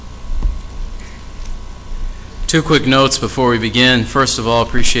Two quick notes before we begin. First of all,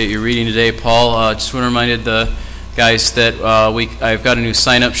 appreciate your reading today, Paul. Just want to remind the guys that I've got a new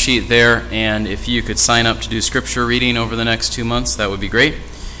sign-up sheet there, and if you could sign up to do scripture reading over the next 2 months, that would be great.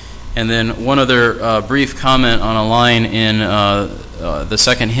 And then one other brief comment on a line in the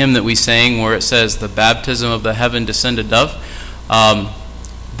second hymn that we sang where it says, "The baptism of the heaven-descended dove."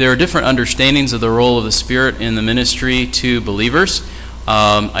 There are different understandings of the role of the Spirit in the ministry to believers.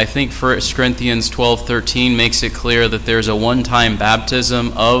 I think 1 Corinthians 12:13 makes it clear that there's a one-time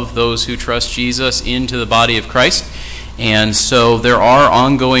baptism of those who trust Jesus into the body of Christ. And so there are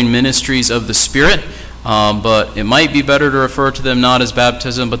ongoing ministries of the Spirit, but it might be better to refer to them not as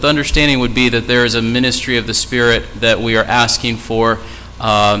baptism, but the understanding would be that there is a ministry of the Spirit that we are asking for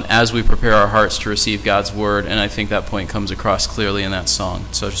as we prepare our hearts to receive God's Word, and I think that point comes across clearly in that song.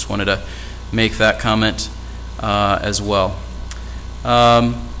 So I just wanted to make that comment as well.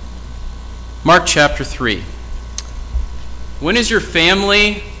 Mark chapter 3. When is your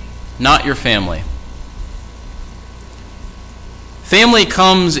family not your family? Family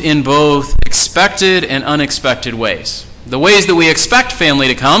comes in both expected and unexpected ways. The ways that we expect family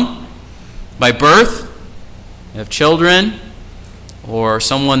to come, by birth, we have children, or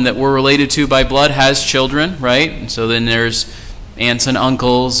someone that we're related to by blood has children, right? And so then there's aunts and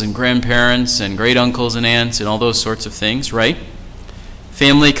uncles and grandparents and great uncles and aunts and all those sorts of things, right?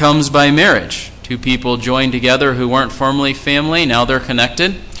 Family comes by marriage. Two people joined together who weren't formerly family, now they're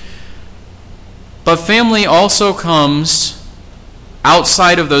connected. But family also comes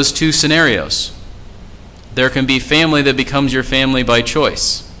outside of those two scenarios. There can be family that becomes your family by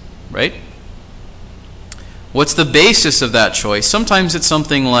choice, right? What's the basis of that choice? Sometimes it's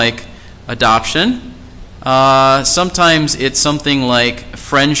something like adoption. Sometimes it's something like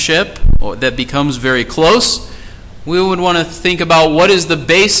friendship that becomes very close. We would want to think about what is the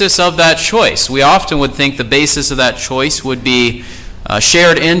basis of that choice. We often would think the basis of that choice would be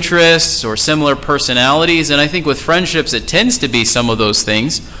shared interests or similar personalities, and I think with friendships it tends to be some of those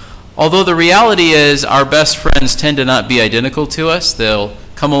things. Although the reality is our best friends tend to not be identical to us. They'll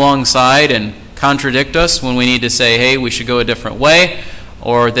come alongside and contradict us when we need to say, hey, we should go a different way,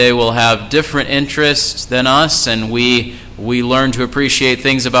 or they will have different interests than us, and we learn to appreciate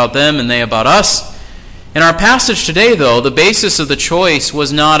things about them and they about us. In our passage today, though, the basis of the choice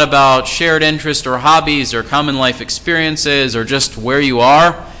was not about shared interest or hobbies or common life experiences or just where you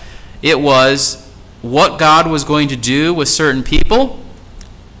are. It was what God was going to do with certain people.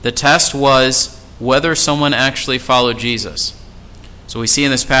 The test was whether someone actually followed Jesus. So we see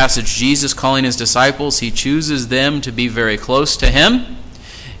in this passage Jesus calling his disciples. He chooses them to be very close to him.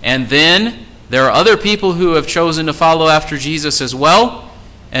 And then there are other people who have chosen to follow after Jesus as well.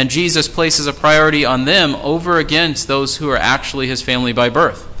 And Jesus places a priority on them over against those who are actually his family by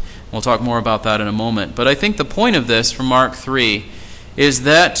birth. We'll talk more about that in a moment. But I think the point of this from Mark 3 is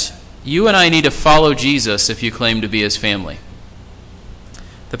that you and I need to follow Jesus if you claim to be his family.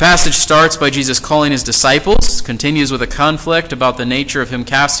 The passage starts by Jesus calling his disciples, continues with a conflict about the nature of him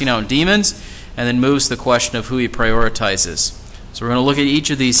casting out demons, and then moves to the question of who he prioritizes. So we're going to look at each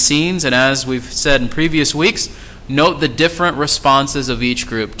of these scenes, and as we've said in previous weeks, note the different responses of each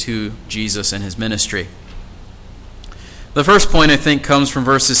group to Jesus and his ministry. The first point, I think, comes from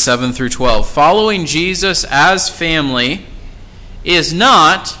verses 7 through 12. Following Jesus as family is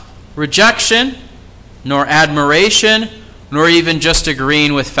not rejection, nor admiration, nor even just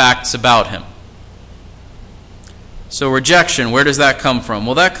agreeing with facts about him. So rejection, where does that come from?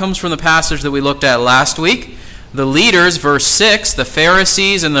 Well, that comes from the passage that we looked at last week. The leaders, verse 6, the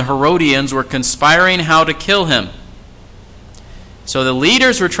Pharisees and the Herodians were conspiring how to kill him. So the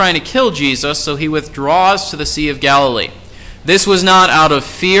leaders were trying to kill Jesus, so he withdraws to the Sea of Galilee. This was not out of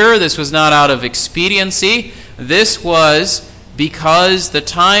fear. This was not out of expediency. This was because the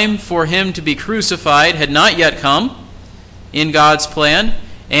time for him to be crucified had not yet come in God's plan.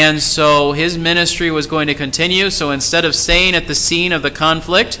 And so his ministry was going to continue. So instead of staying at the scene of the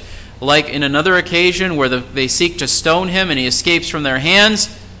conflict, like in another occasion where they seek to stone him and he escapes from their hands,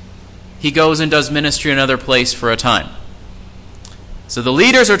 he goes and does ministry in another place for a time. So the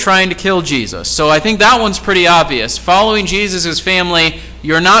leaders are trying to kill Jesus. So I think that one's pretty obvious. Following Jesus' family,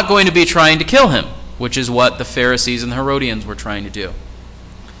 you're not going to be trying to kill him, which is what the Pharisees and the Herodians were trying to do.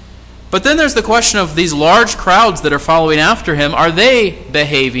 But then there's the question of these large crowds that are following after him. Are they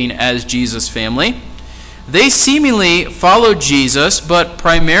behaving as Jesus' family? They seemingly followed Jesus, but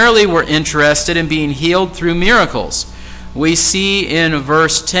primarily were interested in being healed through miracles. We see in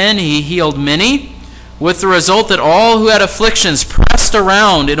verse 10, he healed many, with the result that all who had afflictions pressed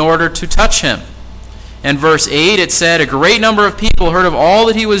around in order to touch him. And verse 8, it said, a great number of people heard of all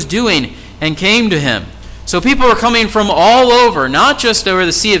that he was doing and came to him. So people were coming from all over, not just where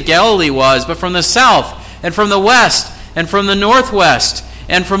the Sea of Galilee was, but from the south and from the west and from the northwest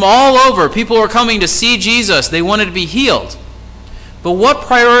and from all over. People were coming to see Jesus. They wanted to be healed. But what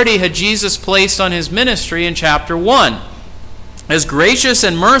priority had Jesus placed on his ministry in chapter 1? As gracious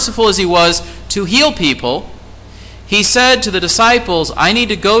and merciful as he was to heal people, he said to the disciples, I need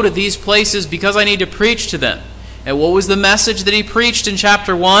to go to these places because I need to preach to them. And what was the message that he preached in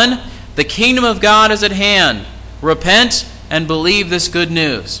chapter 1? The kingdom of God is at hand. Repent and believe this good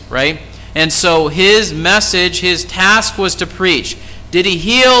news, right? And so his message, his task was to preach. Did he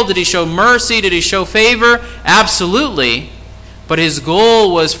heal? Did he show mercy? Did he show favor? Absolutely. But his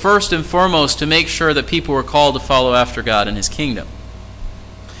goal was first and foremost to make sure that people were called to follow after God in his kingdom.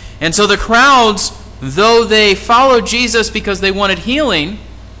 And so the crowds, though they followed Jesus because they wanted healing,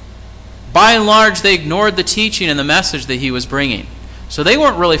 by and large they ignored the teaching and the message that he was bringing. So they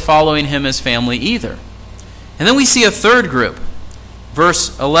weren't really following him as family either. And then we see a third group.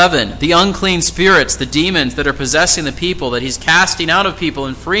 Verse 11, the unclean spirits, the demons that are possessing the people, that he's casting out of people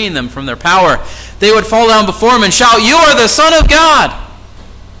and freeing them from their power, they would fall down before him and shout, "You are the Son of God!"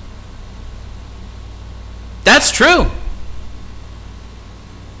 That's true.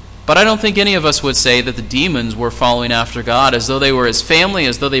 But I don't think any of us would say that the demons were following after God as though they were his family,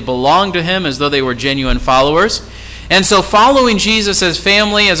 as though they belonged to him, as though they were genuine followers. And so following Jesus as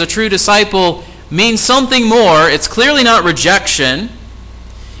family, as a true disciple, means something more. It's clearly not rejection.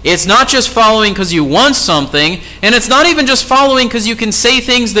 It's not just following because you want something, and it's not even just following because you can say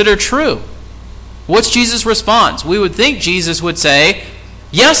things that are true. What's Jesus' response? We would think Jesus would say,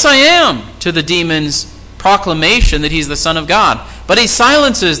 "Yes, I am," to the demons' proclamation that he's the Son of God. But he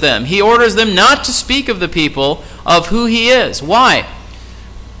silences them. He orders them not to speak of the people of who he is. Why?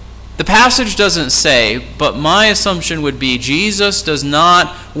 The passage doesn't say, but my assumption would be Jesus does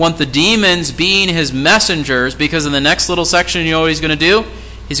not want the demons being his messengers, because in the next little section, you know what he's going to do?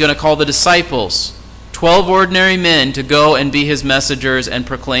 He's going to call the disciples, 12 ordinary men, to go and be his messengers and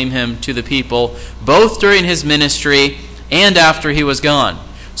proclaim him to the people, both during his ministry and after he was gone.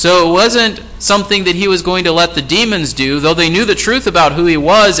 So it wasn't something that he was going to let the demons do, though they knew the truth about who he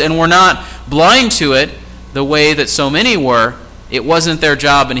was and were not blind to it the way that so many were. It wasn't their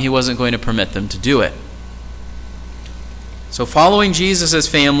job, and he wasn't going to permit them to do it. So following Jesus as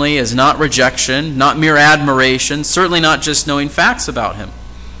family is not rejection, not mere admiration, certainly not just knowing facts about him.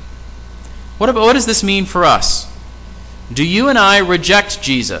 What does this mean for us? Do you and I reject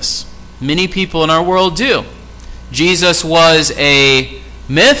Jesus? Many people in our world do. Jesus was a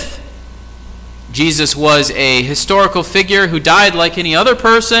myth. Jesus was a historical figure who died like any other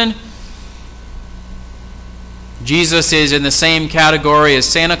person. Jesus is in the same category as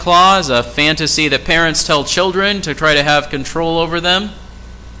Santa Claus, a fantasy that parents tell children to try to have control over them.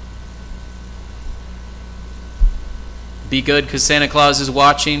 Be good because Santa Claus is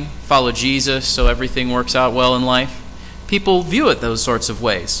watching. Follow Jesus so everything works out well in life. People view it those sorts of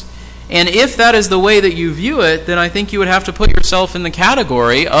ways. And if that is the way that you view it, then I think you would have to put yourself in the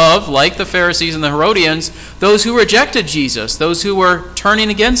category of, like the Pharisees and the Herodians, those who rejected Jesus, those who were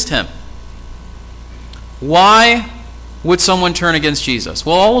turning against him. Why would someone turn against Jesus?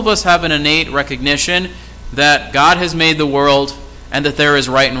 Well, all of us have an innate recognition that God has made the world and that there is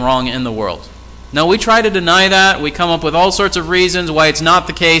right and wrong in the world. Now, we try to deny that. We come up with all sorts of reasons why it's not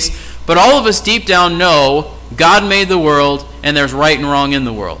the case. But all of us deep down know God made the world and there's right and wrong in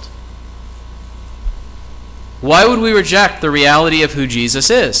the world. Why would we reject the reality of who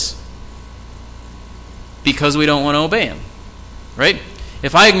Jesus is? Because we don't want to obey him, right?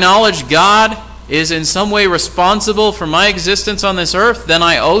 If I acknowledge God is in some way responsible for my existence on this earth, then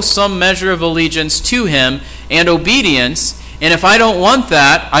I owe some measure of allegiance to him and obedience. And if I don't want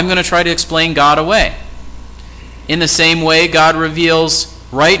that, I'm going to try to explain God away. In the same way, God reveals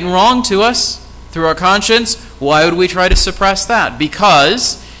right and wrong to us through our conscience. Why would we try to suppress that?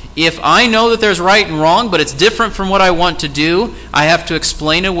 Because if I know that there's right and wrong, but it's different from what I want to do, I have to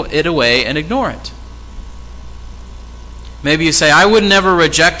explain it away and ignore it. Maybe you say, I would never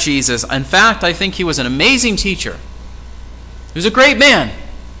reject Jesus. In fact, I think he was an amazing teacher. He was a great man.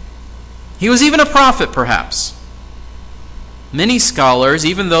 He was even a prophet, perhaps. Many scholars,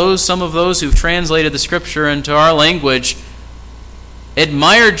 even some of those who've translated the Scripture into our language,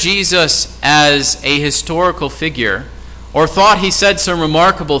 admired Jesus as a historical figure, or thought he said some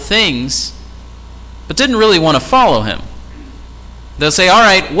remarkable things, but didn't really want to follow him. They'll say, all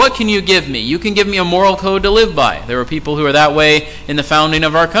right, what can you give me? You can give me a moral code to live by. There were people who were that way in the founding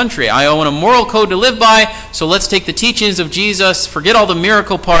of our country. I own a moral code to live by, so let's take the teachings of Jesus, forget all the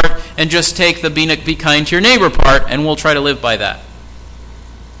miracle part, and just take the be kind to your neighbor part, and we'll try to live by that.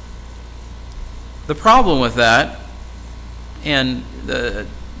 The problem with that, and the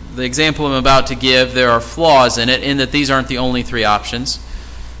example I'm about to give, there are flaws in it, in that these aren't the only three options.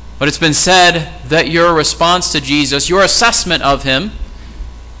 But it's been said that your response to Jesus, your assessment of him,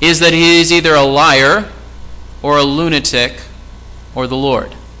 is that he is either a liar or a lunatic or the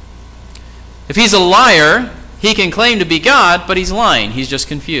Lord. If he's a liar, he can claim to be God, but he's lying. He's just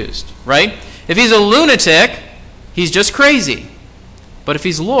confused, right? If he's a lunatic, he's just crazy. But if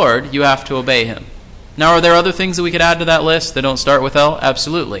he's Lord, you have to obey him. Now, are there other things that we could add to that list that don't start with L?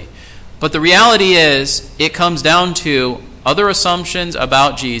 Absolutely. But the reality is, it comes down to other assumptions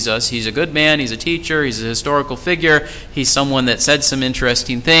about Jesus. He's a good man, he's a teacher, he's a historical figure, he's someone that said some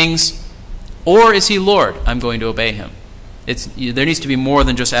interesting things. Or is he Lord? I'm going to obey him. There needs to be more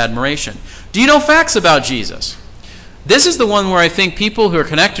than just admiration. Do you know facts about Jesus? This is the one where I think people who are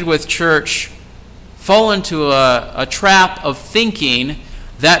connected with church fall into a trap of thinking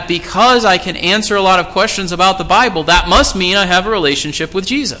that because I can answer a lot of questions about the Bible, that must mean I have a relationship with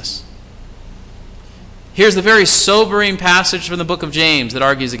Jesus. Here's the very sobering passage from the book of James that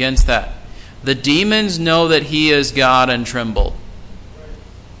argues against that. The demons know that he is God and tremble.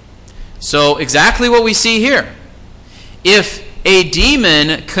 So exactly what we see here. If a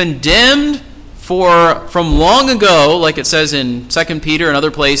demon condemned from long ago, like it says in 2 Peter and other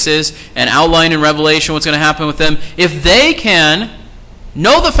places, and outlined in Revelation what's going to happen with them, if they can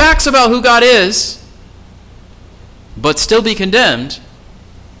know the facts about who God is, but still be condemned,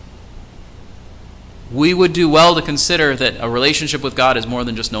 we would do well to consider that a relationship with God is more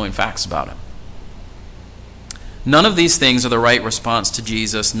than just knowing facts about him. None of these things are the right response to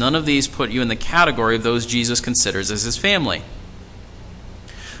Jesus. None of these put you in the category of those Jesus considers as his family.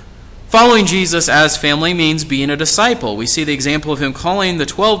 Following Jesus as family means being a disciple. We see the example of him calling the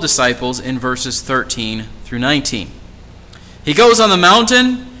 12 disciples in verses 13 through 19. He goes on the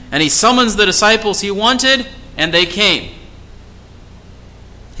mountain and he summons the disciples he wanted, and they came.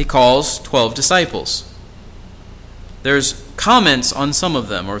 He calls 12 disciples. There's comments on some of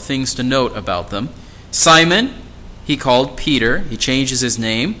them, or things to note about them. Simon, he called Peter. He changes his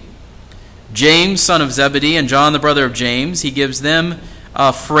name. James, son of Zebedee, and John, the brother of James. He gives them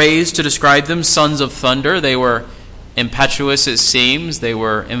a phrase to describe them, sons of thunder. They were impetuous, it seems. They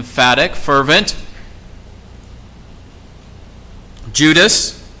were emphatic, fervent.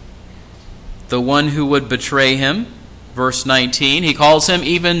 Judas, the one who would betray him. Verse 19, he calls him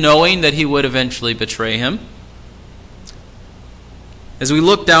even knowing that he would eventually betray him. As we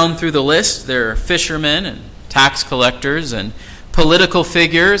look down through the list, there are fishermen and tax collectors and political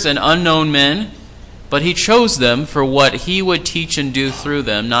figures and unknown men, but he chose them for what he would teach and do through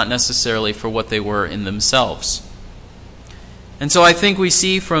them, not necessarily for what they were in themselves. And so I think we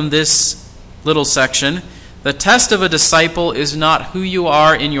see from this little section, the test of a disciple is not who you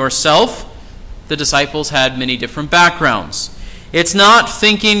are in yourself. The disciples had many different backgrounds. It's not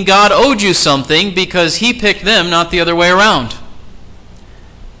thinking God owed you something because he picked them, not the other way around.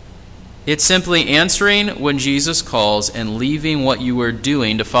 It's simply answering when Jesus calls and leaving what you were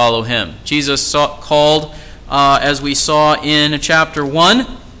doing to follow him. Jesus called, as we saw in chapter 1,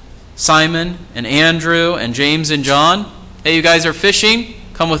 Simon and Andrew and James and John. Hey, you guys are fishing?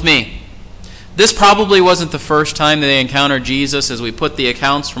 Come with me. This probably wasn't the first time that they encountered Jesus as we put the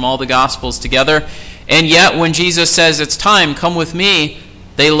accounts from all the Gospels together. And yet when Jesus says, it's time, come with me,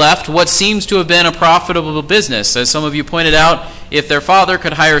 they left what seems to have been a profitable business. As some of you pointed out, if their father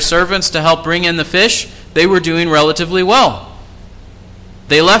could hire servants to help bring in the fish, they were doing relatively well.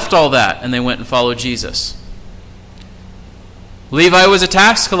 They left all that and they went and followed Jesus. Levi was a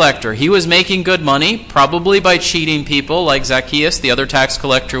tax collector. He was making good money, probably by cheating people like Zacchaeus, the other tax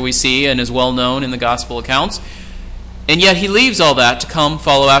collector we see and is well known in the gospel accounts. And yet he leaves all that to come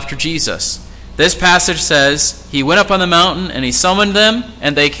follow after Jesus. This passage says, he went up on the mountain and he summoned them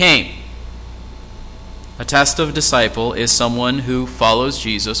and they came. A test of a disciple is someone who follows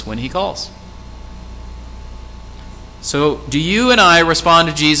Jesus when he calls. So do you and I respond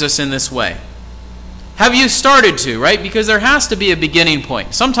to Jesus in this way? Have you started to, right? Because there has to be a beginning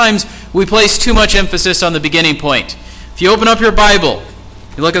point. Sometimes we place too much emphasis on the beginning point. If you open up your Bible,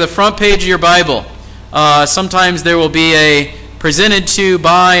 you look at the front page of your Bible, sometimes there will be a presented to,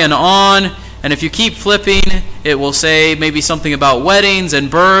 by, and on, and if you keep flipping, it will say maybe something about weddings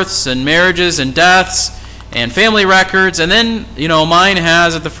and births and marriages and deaths and family records, and then, mine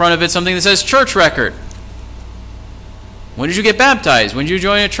has at the front of it something that says church record. When did you get baptized? When did you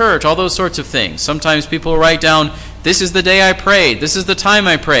join a church? All those sorts of things. Sometimes people write down, this is the day I prayed. This is the time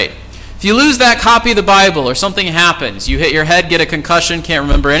I prayed. If you lose that copy of the Bible or something happens, you hit your head, get a concussion, can't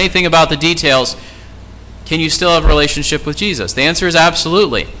remember anything about the details, can you still have a relationship with Jesus? The answer is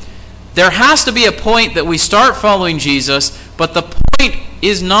absolutely. there has to be a point that we start following Jesus, but the point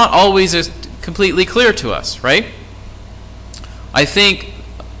is not always completely clear to us, right? I think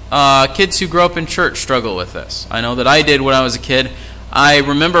kids who grow up in church struggle with this. I know that I did when I was a kid. I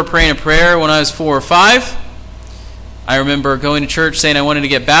remember praying a prayer when I was 4 or 5. I remember going to church saying I wanted to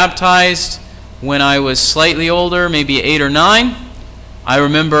get baptized when I was slightly older, maybe 8 or 9. I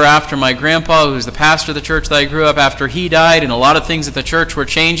remember after my grandpa, who was the pastor of the church that I grew up, after he died and a lot of things at the church were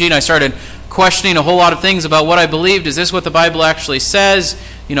changing, I started questioning a whole lot of things about what I believed. Is this what the Bible actually says?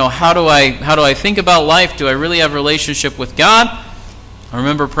 How do I think about life? Do I really have a relationship with God? I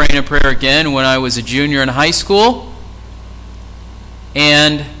remember praying a prayer again when I was a junior in high school.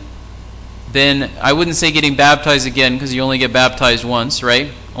 And then I wouldn't say getting baptized again, because you only get baptized once, right?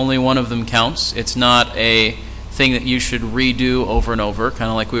 Only one of them counts. It's not a thing that you should redo over and over, kind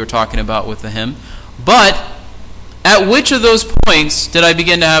of like we were talking about with the hymn. But at which of those points did I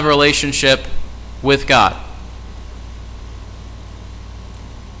begin to have a relationship with God?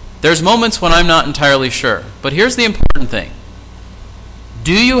 There's moments when I'm not entirely sure. But here's the important thing.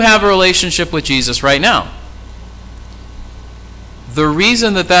 Do you have a relationship with Jesus right now? The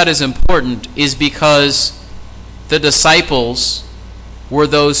reason that is important is because the disciples were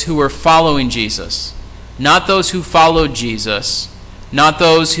those who were following Jesus, not those who followed Jesus, not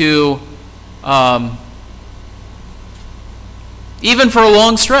those who, even for a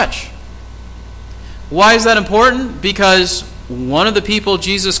long stretch. Why is that important? Because one of the people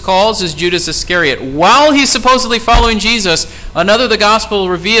Jesus calls is Judas Iscariot. While he's supposedly following Jesus, another of the gospel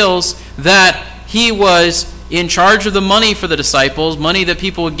reveals that he was in charge of the money for the disciples, money that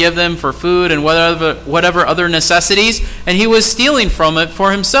people would give them for food and whatever other necessities, and he was stealing from it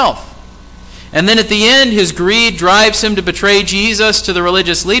for himself. And then at the end, his greed drives him to betray Jesus to the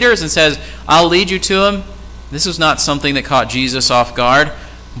religious leaders and says, I'll lead you to him. This was not something that caught Jesus off guard,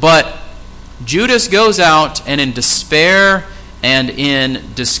 but Judas goes out and in despair and in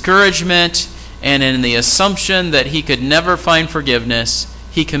discouragement and in the assumption that he could never find forgiveness,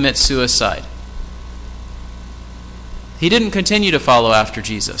 he commits suicide. He didn't continue to follow after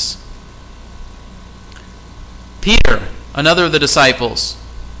Jesus. Peter, another of the disciples,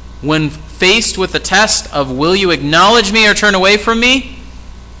 when faced with the test of will you acknowledge me or turn away from me,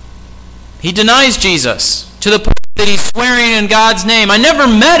 he denies Jesus to the point that he's swearing in God's name, I never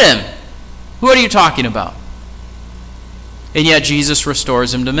met him. What are you talking about? And yet Jesus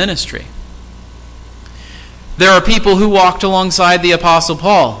restores him to ministry. There are people who walked alongside the Apostle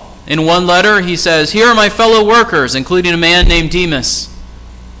Paul. In one letter, he says, here are my fellow workers, including a man named Demas.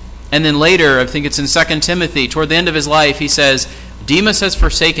 And then later, I think it's in 2 Timothy, toward the end of his life, he says, Demas has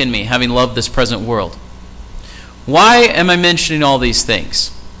forsaken me, having loved this present world. Why am I mentioning all these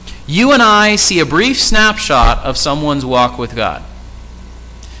things? You and I see a brief snapshot of someone's walk with God.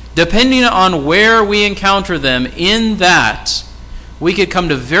 Depending on where we encounter them in that, we could come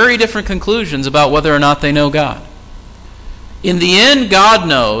to very different conclusions about whether or not they know God. In the end, God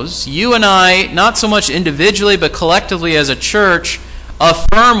knows. You and I, not so much individually, but collectively as a church,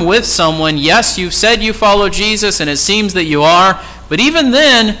 affirm with someone, yes, you've said you follow Jesus, and it seems that you are, but even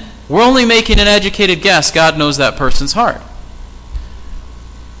then, we're only making an educated guess. God knows that person's heart.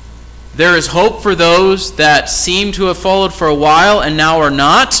 There is hope for those that seem to have followed for a while and now are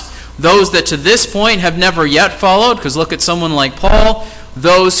not. Those that to this point have never yet followed, because look at someone like Paul.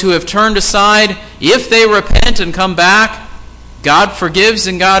 Those who have turned aside, if they repent and come back, God forgives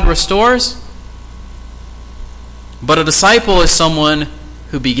and God restores. But a disciple is someone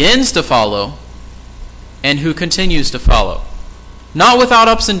who begins to follow and who continues to follow. Not without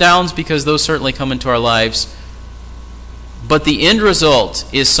ups and downs, because those certainly come into our lives. But the end result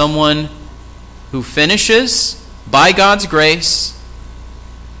is someone who finishes by God's grace,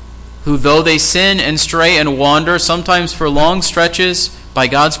 who though they sin and stray and wander, sometimes for long stretches, by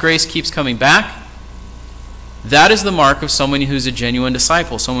God's grace keeps coming back. That is the mark of someone who's a genuine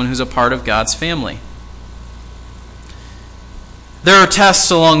disciple, someone who's a part of God's family. There are tests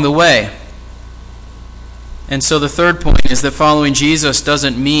along the way. And so the third point is that following Jesus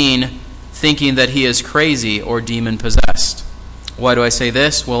doesn't mean thinking that he is crazy or demon-possessed. Why do I say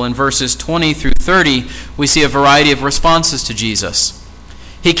this? Well, in verses 20 through 30, we see a variety of responses to Jesus.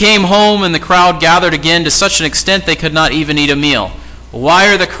 He came home and the crowd gathered again to such an extent they could not even eat a meal.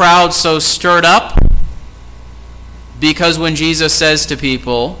 Why are the crowds so stirred up? Because when Jesus says to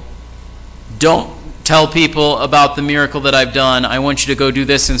people, don't tell people about the miracle that I've done, I want you to go do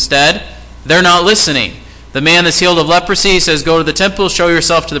this instead, they're not listening. The man that's healed of leprosy says, go to the temple, show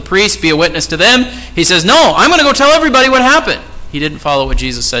yourself to the priest, be a witness to them. He says, no, I'm going to go tell everybody what happened. He didn't follow what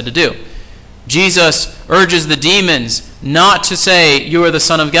Jesus said to do. Jesus urges the demons not to say, "You are the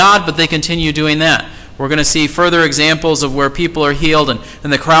Son of God," but they continue doing that. We're going to see further examples of where people are healed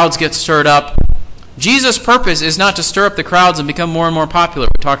and the crowds get stirred up. Jesus' purpose is not to stir up the crowds and become more and more popular.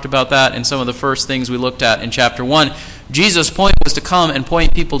 We talked about that in some of the first things we looked at in chapter 1. Jesus' point was to come and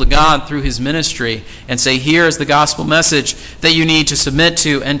point people to God through his ministry and say, here is the gospel message that you need to submit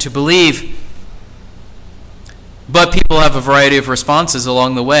to and to believe. But people have a variety of responses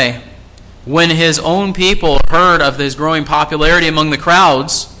along the way. When his own people heard of his growing popularity among the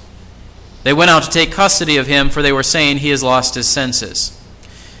crowds, they went out to take custody of him, for they were saying he has lost his senses.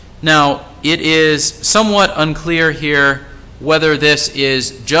 Now, it is somewhat unclear here whether this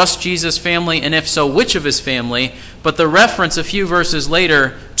is just Jesus' family, and if so, which of his family, but the reference a few verses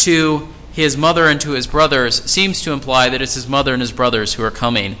later to his mother and to his brothers seems to imply that it's his mother and his brothers who are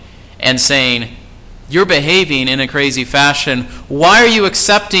coming and saying, you're behaving in a crazy fashion. Why are you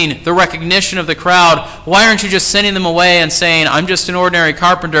accepting the recognition of the crowd? Why aren't you just sending them away and saying, I'm just an ordinary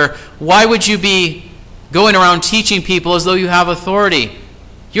carpenter? Why would you be going around teaching people as though you have authority?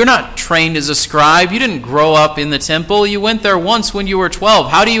 You're not trained as a scribe. You didn't grow up in the temple. You went there once when you were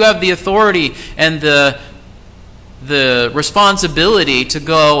 12. How do you have the authority and the responsibility to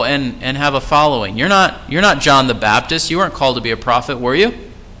go and have a following? You're not John the Baptist. You weren't called to be a prophet, were you?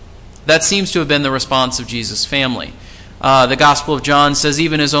 That seems to have been the response of Jesus' family. The Gospel of John says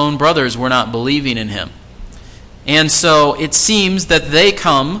even his own brothers were not believing in him. And so it seems that they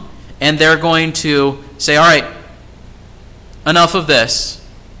come and they're going to say, all right, enough of this.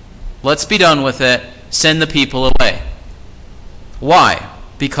 Let's be done with it. Send the people away. Why?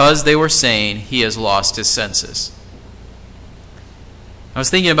 Because they were saying he has lost his senses. I was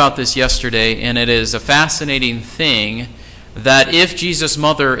thinking about this yesterday, and it is a fascinating thing that if Jesus'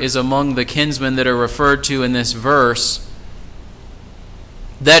 mother is among the kinsmen that are referred to in this verse,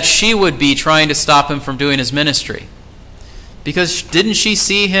 that she would be trying to stop him from doing his ministry. Because didn't she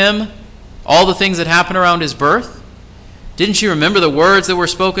see him, all the things that happened around his birth? Didn't she remember the words that were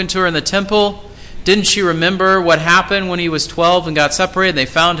spoken to her in the temple? Didn't she remember what happened when he was 12 and got separated? They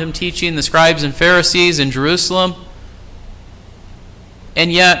found him teaching the scribes and Pharisees in Jerusalem.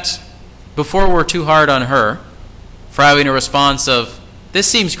 And yet, before we're too hard on her for having a response of, this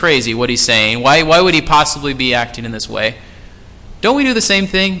seems crazy what he's saying. Why would he possibly be acting in this way? Don't we do the same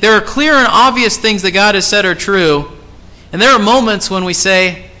thing? There are clear and obvious things that God has said are true. And there are moments when we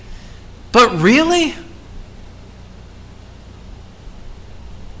say, but really?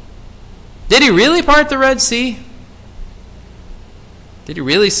 Did he really part the Red Sea? Did he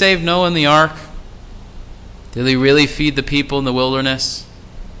really save Noah in the ark? Did he really feed the people in the wilderness?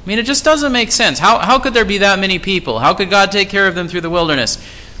 I mean, it just doesn't make sense. How could there be that many people? How could God take care of them through the wilderness?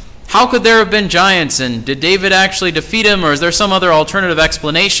 How could there have been giants? And did David actually defeat him? Or is there some other alternative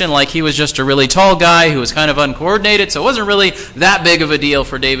explanation, like he was just a really tall guy who was kind of uncoordinated, so it wasn't really that big of a deal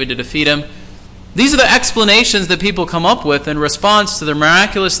for David to defeat him? These are the explanations that people come up with in response to the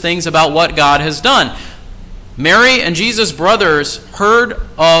miraculous things about what God has done. Mary and Jesus' brothers heard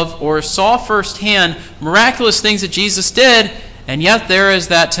of or saw firsthand miraculous things that Jesus did, and yet there is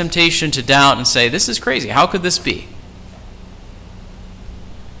that temptation to doubt and say, this is crazy. How could this be?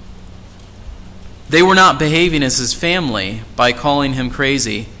 They were not behaving as his family by calling him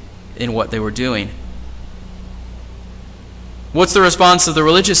crazy in what they were doing. What's the response of the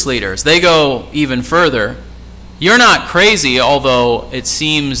religious leaders? They go even further. You're not crazy, although it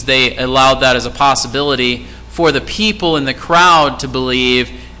seems they allowed that as a possibility for the people in the crowd to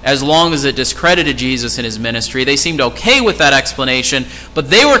believe, as long as it discredited Jesus and his ministry. They seemed okay with that explanation, but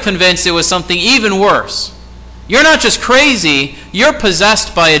they were convinced it was something even worse. You're not just crazy, you're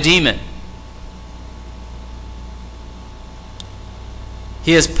possessed by a demon.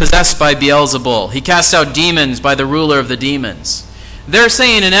 He is possessed by Beelzebul. He casts out demons by the ruler of the demons. They're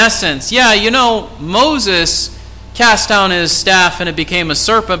saying in essence, Moses cast down his staff and it became a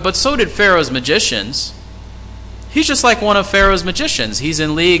serpent, but so did Pharaoh's magicians. He's just like one of Pharaoh's magicians. He's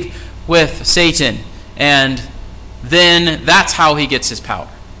in league with Satan, and then that's how he gets his power.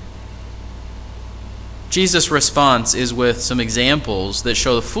 Jesus' response is with some examples that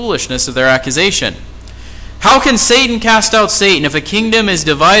show the foolishness of their accusation. How can Satan cast out Satan? If a kingdom is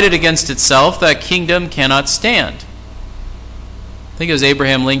divided against itself, that kingdom cannot stand. I think it was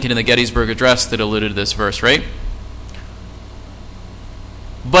Abraham Lincoln in the Gettysburg Address that alluded to this verse, right?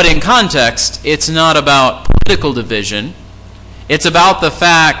 But in context, it's not about political division. It's about the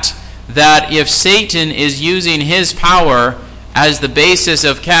fact that if Satan is using his power as the basis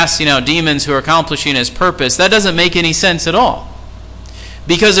of casting out demons who are accomplishing his purpose, that doesn't make any sense at all.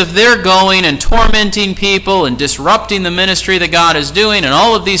 Because if they're going and tormenting people and disrupting the ministry that God is doing and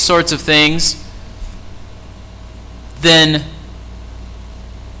all of these sorts of things, then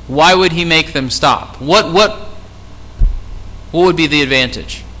why would he make them stop? What would be the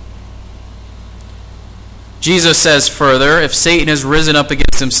advantage? Jesus says further, if Satan has risen up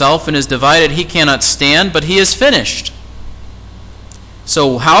against himself and is divided, he cannot stand, but he is finished.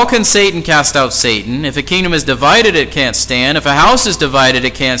 So how can Satan cast out Satan? If a kingdom is divided, it can't stand. If a house is divided,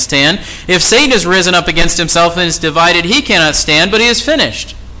 it can't stand. If Satan has risen up against himself and is divided, he cannot stand, but he is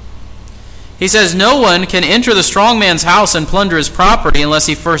finished. He says, no one can enter the strong man's house and plunder his property unless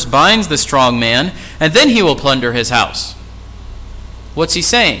he first binds the strong man, and then he will plunder his house. What's he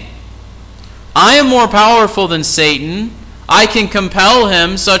saying? I am more powerful than Satan. I can compel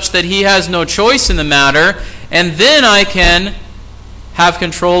him such that he has no choice in the matter, and then I can have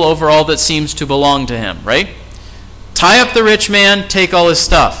control over all that seems to belong to him, right? Tie up the rich man, take all his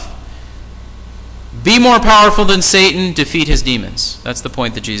stuff. Be more powerful than Satan, defeat his demons. That's the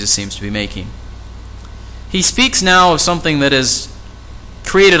point that Jesus seems to be making. He speaks now of something that has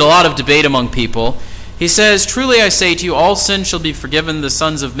created a lot of debate among people. He says, truly I say to you, all sin shall be forgiven the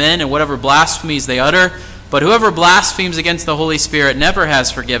sons of men, and whatever blasphemies they utter. But whoever blasphemes against the Holy Spirit never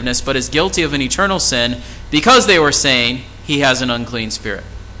has forgiveness, but is guilty of an eternal sin, because they were saying he has an unclean spirit.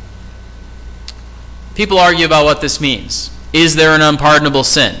 People argue about what this means. Is there an unpardonable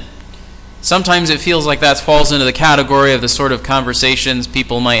sin? Sometimes it feels like that falls into the category of the sort of conversations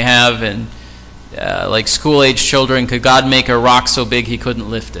people might have, and like school-age children, could God make a rock so big he couldn't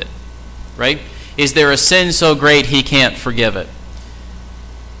lift it? Right? Is there a sin so great he can't forgive it?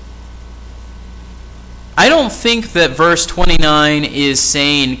 I don't think that verse 29 is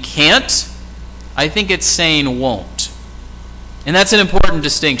saying can't. I think it's saying won't. And that's an important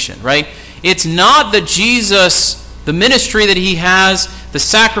distinction, right? It's not that Jesus, the ministry that he has, the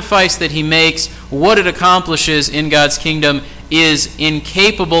sacrifice that he makes, what it accomplishes in God's kingdom is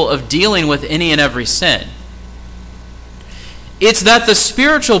incapable of dealing with any and every sin. It's that the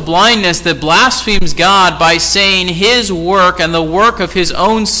spiritual blindness that blasphemes God by saying his work and the work of his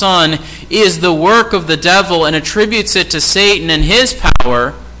own Son is the work of the devil and attributes it to Satan and his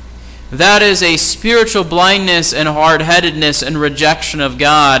power, that is a spiritual blindness and hard-headedness and rejection of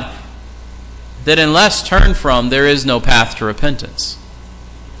God that unless turned from, there is no path to repentance.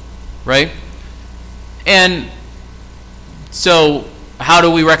 Right? And so how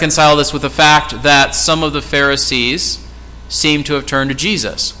do we reconcile this with the fact that some of the Pharisees seem to have turned to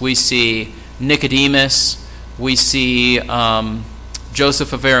Jesus? We see Nicodemus, we see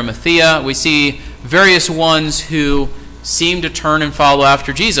Joseph of Arimathea, we see various ones who seem to turn and follow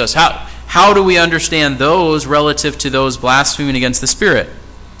after Jesus. How do we understand those relative to those blaspheming against the Spirit?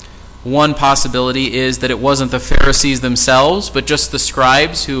 One possibility is that it wasn't the Pharisees themselves, but just the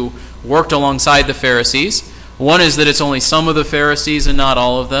scribes who worked alongside the Pharisees. One is that it's only some of the Pharisees and not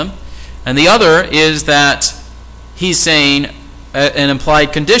all of them. And the other is that he's saying an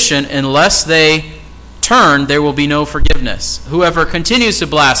implied condition, unless they turn, there will be no forgiveness. Whoever continues to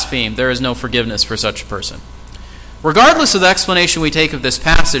blaspheme, there is no forgiveness for such a person. Regardless of the explanation we take of this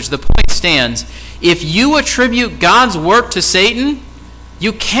passage, the point stands. If you attribute God's work to Satan,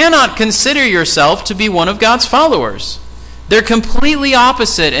 you cannot consider yourself to be one of God's followers. They're completely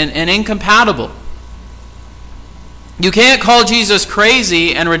opposite and incompatible. You can't call Jesus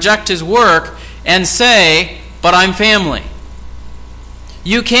crazy and reject his work and say, but I'm family.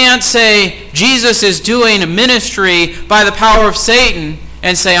 You can't say Jesus is doing ministry by the power of Satan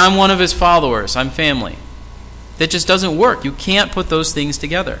and say I'm one of his followers, I'm family. That just doesn't work. You can't put those things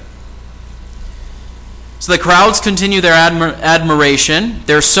together. So the crowds continue their admiration.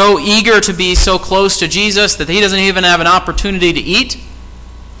 They're so eager to be so close to Jesus that he doesn't even have an opportunity to eat.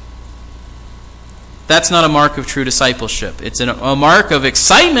 That's not a mark of true discipleship. It's a mark of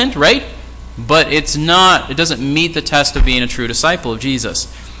excitement, right? But it doesn't meet the test of being a true disciple of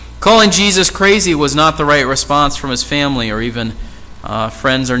Jesus. Calling Jesus crazy was not the right response from his family or even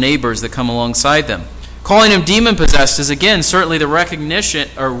friends or neighbors that come alongside them. Calling him demon-possessed is again certainly the recognition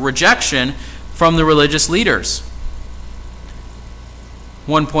or rejection from the religious leaders.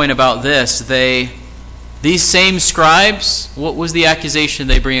 One point about this, these same scribes, what was the accusation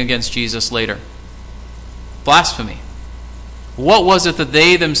they bring against Jesus later? Blasphemy. What was it that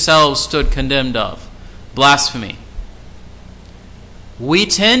they themselves stood condemned of? Blasphemy. We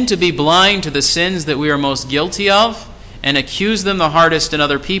tend to be blind to the sins that we are most guilty of and accuse them the hardest in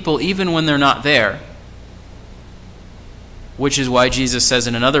other people even when they're not there. Which is why Jesus says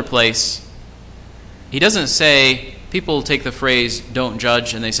in another place, he doesn't say, people take the phrase, don't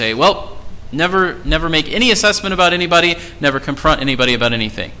judge, and they say, well, never make any assessment about anybody, never confront anybody about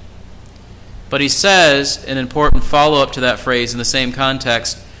anything. But he says, an important follow-up to that phrase in the same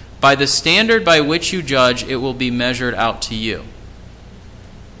context, by the standard by which you judge, it will be measured out to you.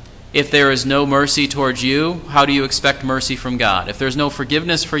 If there is no mercy towards you, how do you expect mercy from God? If there's no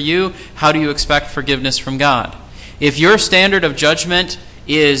forgiveness for you, how do you expect forgiveness from God? If your standard of judgment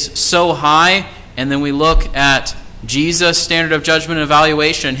is so high, and then we look at Jesus' standard of judgment and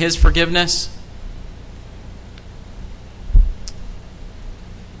evaluation and his forgiveness,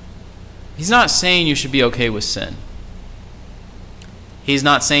 he's not saying you should be okay with sin. He's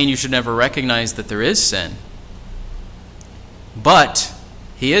not saying you should never recognize that there is sin. But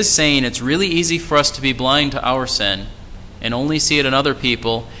he is saying it's really easy for us to be blind to our sin and only see it in other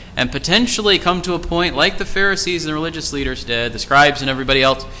people, and potentially come to a point like the Pharisees and the religious leaders did, the scribes and everybody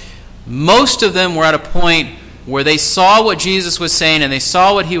else. Most of them were at a point where they saw what Jesus was saying and they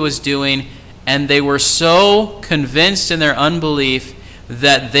saw what he was doing, and they were so convinced in their unbelief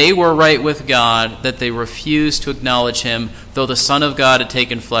that they were right with God that they refused to acknowledge him, though the Son of God had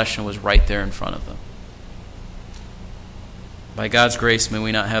taken flesh and was right there in front of them. By God's grace, may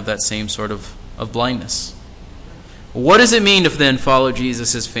we not have that same sort of blindness. What does it mean to then follow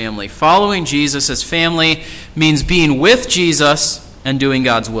Jesus as family? Following Jesus as family means being with Jesus and doing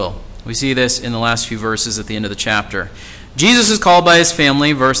God's will. We see this in the last few verses at the end of the chapter. Jesus is called by his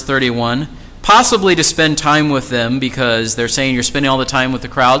family, verse 31, possibly to spend time with them because they're saying you're spending all the time with the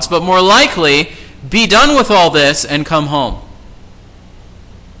crowds, but more likely, be done with all this and come home.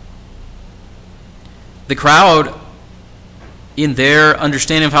 The crowd, in their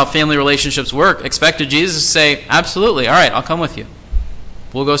understanding of how family relationships work, expected Jesus to say, absolutely, all right, I'll come with you.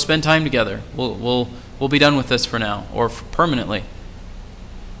 We'll go spend time together. We'll be done with this for now, or permanently.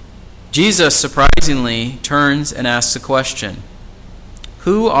 Jesus, surprisingly, turns and asks a question.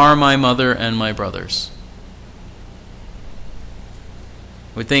 Who are my mother and my brothers?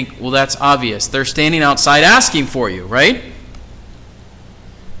 We think, well, that's obvious. They're standing outside asking for you, right?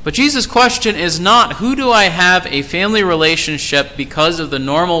 But Jesus' question is not, who do I have a family relationship because of the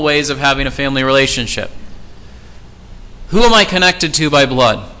normal ways of having a family relationship? Who am I connected to by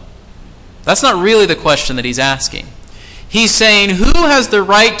blood? That's not really the question that he's asking. He's saying, who has the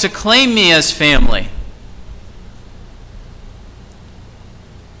right to claim me as family?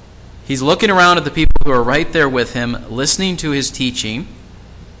 He's looking around at the people who are right there with him, listening to his teaching.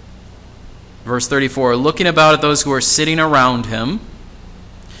 Verse 34, looking about at those who are sitting around him.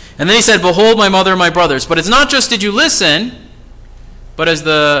 And then he said, behold my mother and my brothers. But it's not just did you listen, but as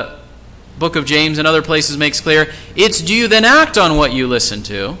the book of James and other places makes clear, it's do you then act on what you listen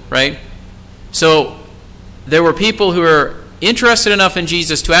to, right? So there were people who were interested enough in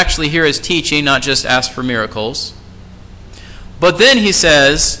Jesus to actually hear his teaching, not just ask for miracles. But then he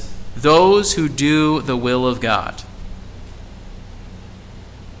says, those who do the will of God.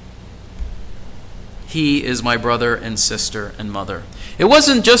 He is my brother and sister and mother. It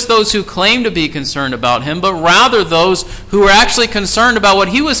wasn't just those who claimed to be concerned about him, but rather those who were actually concerned about what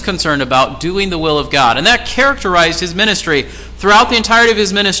he was concerned about, doing the will of God. And that characterized his ministry throughout the entirety of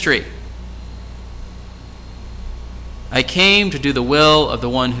his ministry. I came to do the will of the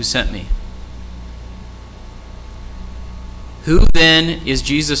one who sent me. Who then is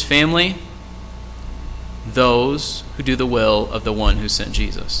Jesus' family? Those who do the will of the one who sent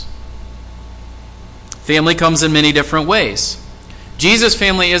Jesus. Family comes in many different ways. Jesus'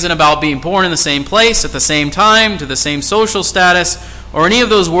 family isn't about being born in the same place, at the same time, to the same social status, or any of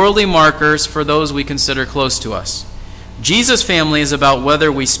those worldly markers for those we consider close to us. Jesus' family is about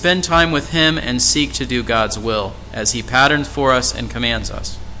whether we spend time with him and seek to do God's will, as he patterns for us and commands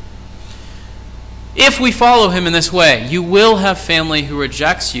us. If we follow him in this way, you will have family who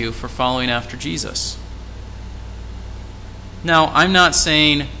rejects you for following after Jesus. Now, I'm not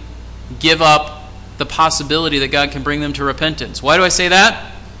saying give up the possibility that God can bring them to repentance. Why do I say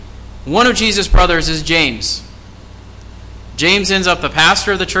that? One of Jesus' brothers is James. James ends up the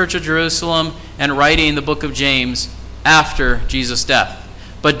pastor of the church of Jerusalem and writing the book of James after Jesus' death.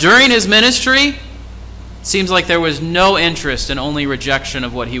 But during his ministry, it seems like there was no interest and only rejection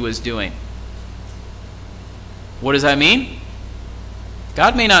of what he was doing. What does that mean?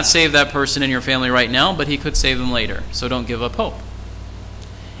 God may not save that person in your family right now, but he could save them later. So don't give up hope.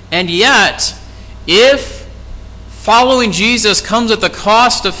 And yet, if following Jesus comes at the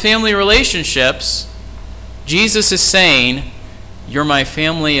cost of family relationships, Jesus is saying, you're my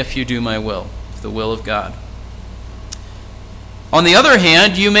family if you do my will, the will of God. On the other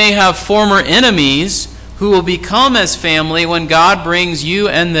hand, you may have former enemies who will become as family when God brings you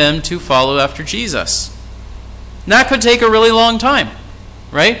and them to follow after Jesus. And that could take a really long time,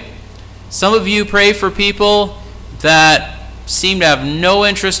 right? Some of you pray for people that seem to have no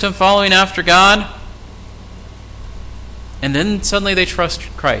interest in following after God. And then suddenly they trust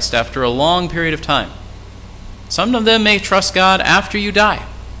Christ after a long period of time. Some of them may trust God after you die.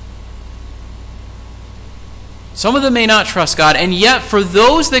 Some of them may not trust God. And yet, for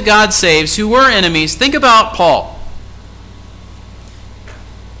those that God saves who were enemies, think about Paul.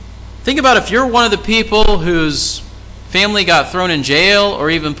 Think about if you're one of the people whose family got thrown in jail or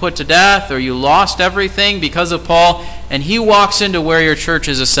even put to death, or you lost everything because of Paul, and he walks into where your church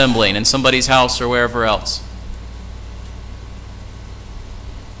is assembling, in somebody's house or wherever else.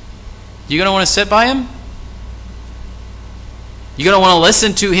 You going to want to sit by him? You going to want to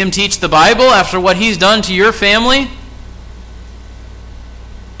listen to him teach the Bible after what he's done to your family?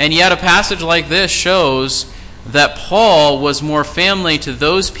 And yet a passage like this shows that Paul was more family to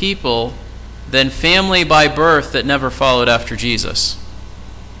those people than family by birth that never followed after Jesus,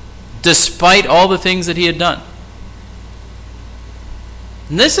 despite all the things that he had done.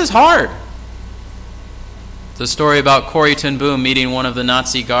 And this is hard. The story about Corrie ten Boom meeting one of the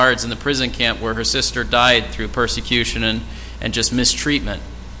Nazi guards in the prison camp where her sister died through persecution and just mistreatment.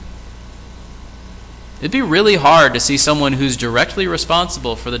 It'd be really hard to see someone who's directly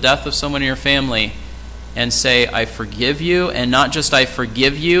responsible for the death of someone in your family and say, I forgive you, and not just I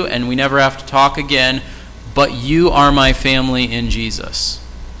forgive you and we never have to talk again, but you are my family in Jesus.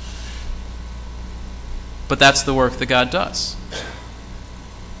 But that's the work that God does.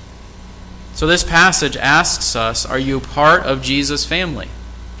 So this passage asks us, are you part of Jesus' family?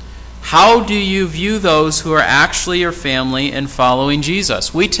 How do you view those who are actually your family and following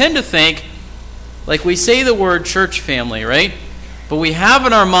Jesus? We tend to think, like we say the word church family, right? But we have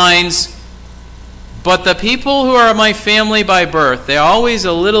in our minds, but the people who are my family by birth, they're always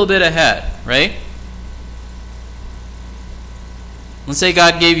a little bit ahead, right? Let's say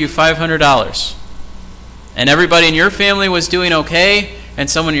God gave you $500 and everybody in your family was doing okay, and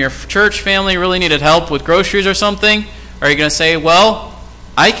someone in your church family really needed help with groceries or something. Are you going to say, well,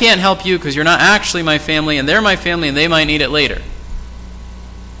 I can't help you because you're not actually my family and they're my family and they might need it later?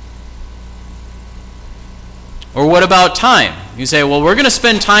 Or what about time? You say, well, we're going to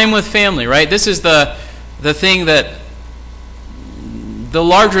spend time with family, right? This is the thing that the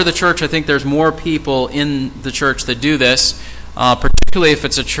larger the church, I think there's more people in the church that do this, particularly if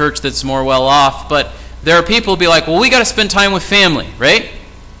it's a church that's more well off. But there are people who be like, well, we got to spend time with family, right?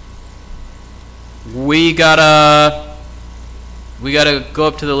 We gotta go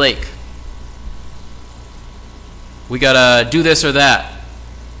up to the lake. We gotta do this or that.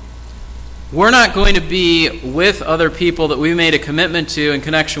 We're not going to be with other people that we made a commitment to in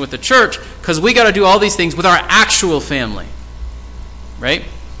connection with the church because we got to do all these things with our actual family, right?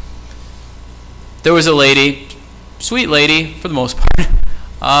 There was a lady, sweet lady for the most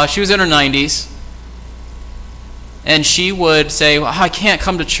part. She was in her 90s. And she would say, well, I can't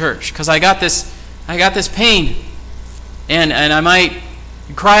come to church because I got this pain. And I might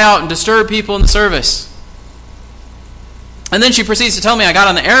cry out and disturb people in the service. And then she proceeds to tell me I got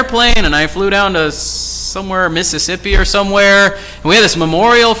on the airplane and I flew down to somewhere, Mississippi or somewhere. And we had this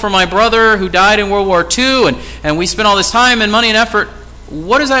memorial for my brother who died in World War II. And we spent all this time and money and effort.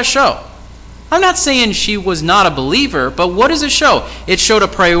 What does that show? I'm not saying she was not a believer, but what does it show? It showed a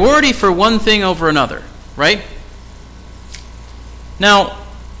priority for one thing over another, right? Now,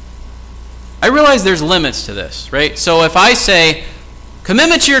 I realize there's limits to this, right? So if I say,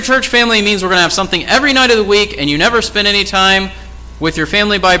 commitment to your church family means we're going to have something every night of the week and you never spend any time with your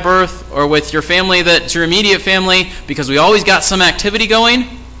family by birth or with your family that's your immediate family because we always got some activity going,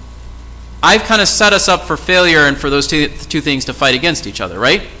 I've kind of set us up for failure and for those two things to fight against each other,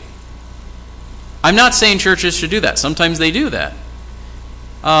 right? I'm not saying churches should do that. Sometimes they do that.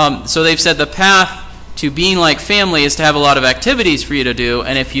 So they've said the path to being like family is to have a lot of activities for you to do,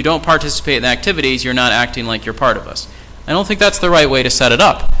 and if you don't participate in the activities, you're not acting like you're part of us. I don't think that's the right way to set it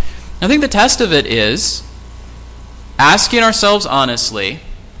up. I think the test of it is asking ourselves honestly,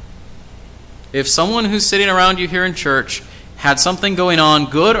 if someone who's sitting around you here in church had something going on,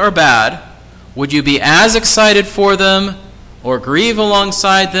 good or bad, would you be as excited for them, or grieve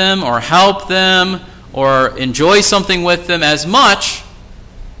alongside them, or help them, or enjoy something with them as much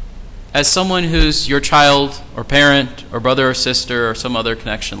as someone who's your child or parent or brother or sister or some other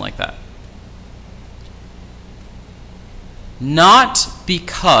connection like that? Not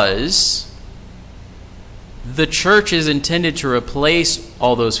because the church is intended to replace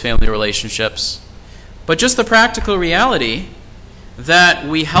all those family relationships, but just the practical reality that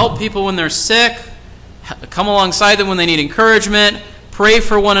we help people when they're sick, come alongside them when they need encouragement, pray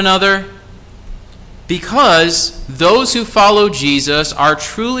for one another, because those who follow Jesus are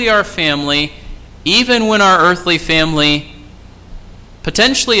truly our family, even when our earthly family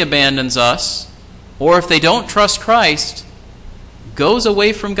potentially abandons us, or if they don't trust Christ, goes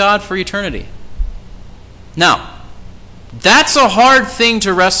away from God for eternity. Now, that's a hard thing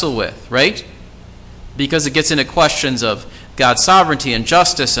to wrestle with, right? Because it gets into questions of God's sovereignty and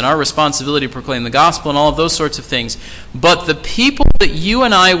justice and our responsibility to proclaim the gospel and all of those sorts of things. But the people that you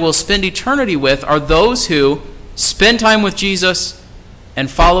and I will spend eternity with are those who spend time with Jesus and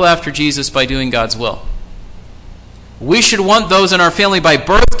follow after Jesus by doing God's will. We should want those in our family by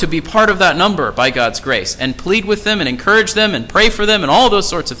birth to be part of that number by God's grace, and plead with them and encourage them and pray for them and all those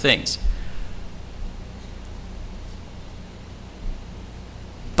sorts of things.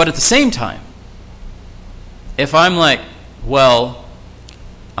 But at the same time, if I'm like, well,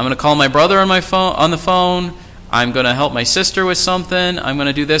 I'm going to call my brother on the phone, I'm going to help my sister with something, I'm going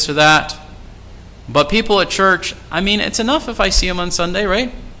to do this or that. But people at church, it's enough if I see them on Sunday,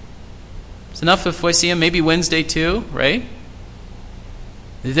 right? It's enough if I see them maybe Wednesday too, right?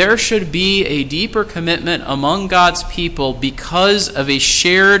 There should be a deeper commitment among God's people because of a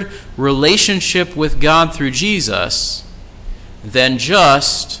shared relationship with God through Jesus than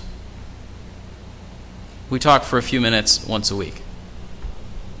just we talk for a few minutes once a week.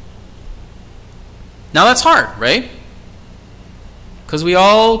 Now that's hard, right? Because we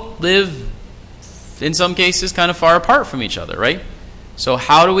all live, in some cases, kind of far apart from each other, right? So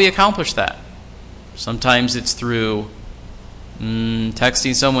how do we accomplish that? Sometimes it's through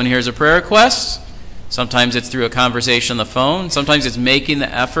texting someone, here's a prayer request. Sometimes it's through a conversation on the phone. Sometimes it's making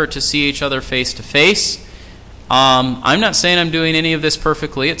the effort to see each other face to face. I'm not saying I'm doing any of this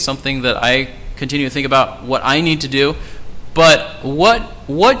perfectly. It's something that I continue to think about what I need to do. But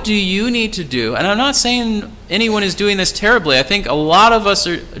what do you need to do? And I'm not saying anyone is doing this terribly. I think a lot of us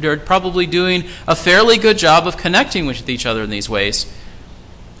are probably doing a fairly good job of connecting with each other in these ways.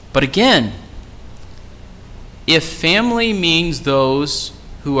 But again, if family means those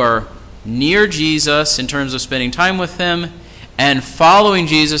who are near Jesus in terms of spending time with Him and following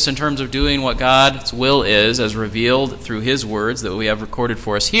Jesus in terms of doing what God's will is as revealed through His words that we have recorded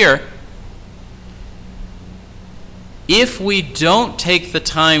for us here, if we don't take the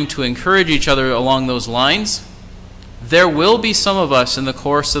time to encourage each other along those lines, there will be some of us in the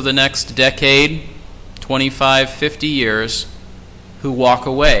course of the next decade, 25, 50 years, who walk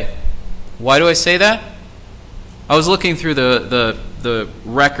away. Why do I say that? I was looking through the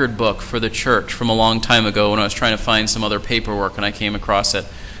record book for the church from a long time ago when I was trying to find some other paperwork, and I came across it.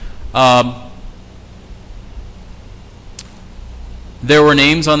 There were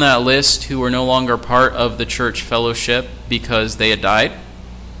names on that list who were no longer part of the church fellowship because they had died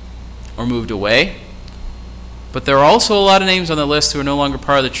or moved away. But there are also a lot of names on the list who are no longer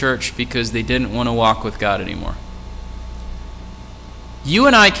part of the church because they didn't want to walk with God anymore. You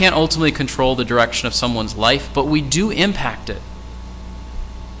and I can't ultimately control the direction of someone's life, but we do impact it.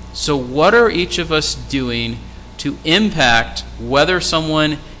 So what are each of us doing to impact whether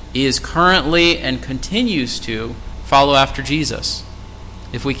someone is currently and continues to follow after Jesus?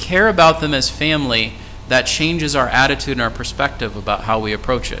 If we care about them as family, that changes our attitude and our perspective about how we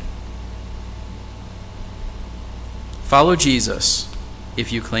approach it. Follow Jesus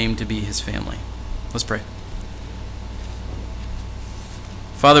if you claim to be His family. Let's pray.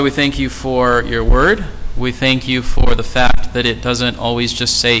 Father, we thank You for Your word. We thank You for the fact that it doesn't always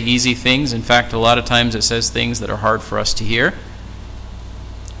just say easy things. In fact, a lot of times it says things that are hard for us to hear.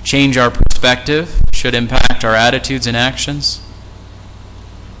 Change our perspective, should impact our attitudes and actions.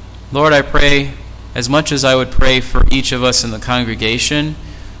 Lord, I pray, as much as I would pray for each of us in the congregation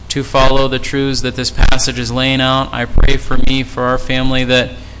to follow the truths that this passage is laying out, I pray for me, for our family,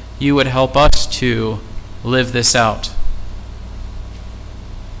 that You would help us to live this out.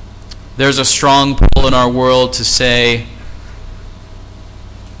 There's a strong pull in our world to say,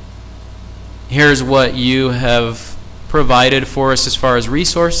 here's what You have provided for us as far as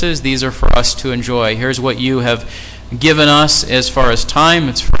resources. These are for us to enjoy. Here's what You have given us as far as time.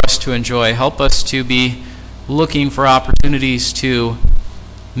 It's for us to enjoy. Help us to be looking for opportunities to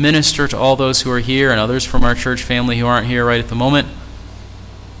minister to all those who are here and others from our church family who aren't here right at the moment.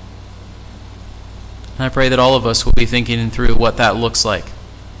 And I pray that all of us will be thinking through what that looks like.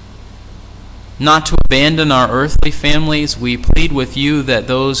 Not to abandon our earthly families, we plead with You that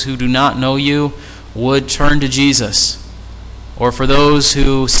those who do not know You would turn to Jesus. Or for those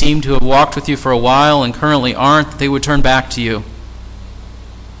who seem to have walked with You for a while and currently aren't, they would turn back to You.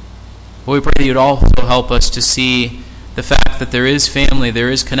 But we pray that You'd also help us to see the fact that there is family, there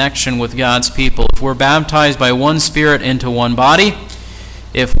is connection with God's people. If we're baptized by one Spirit into one body,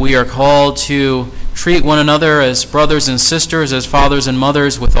 if we are called to treat one another as brothers and sisters, as fathers and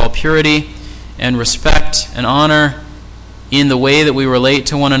mothers with all purity and respect and honor in the way that we relate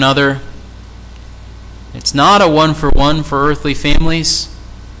to one another, It's not a one-for-one for earthly families,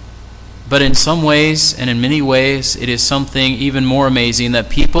 but in some ways, and in many ways, it is something even more amazing that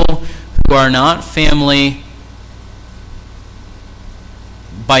people who are not family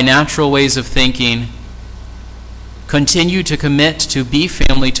by natural ways of thinking continue to commit to be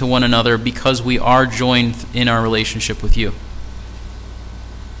family to one another because we are joined in our relationship with you.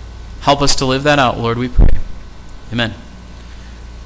 Help us to live that out, Lord, we pray. Amen.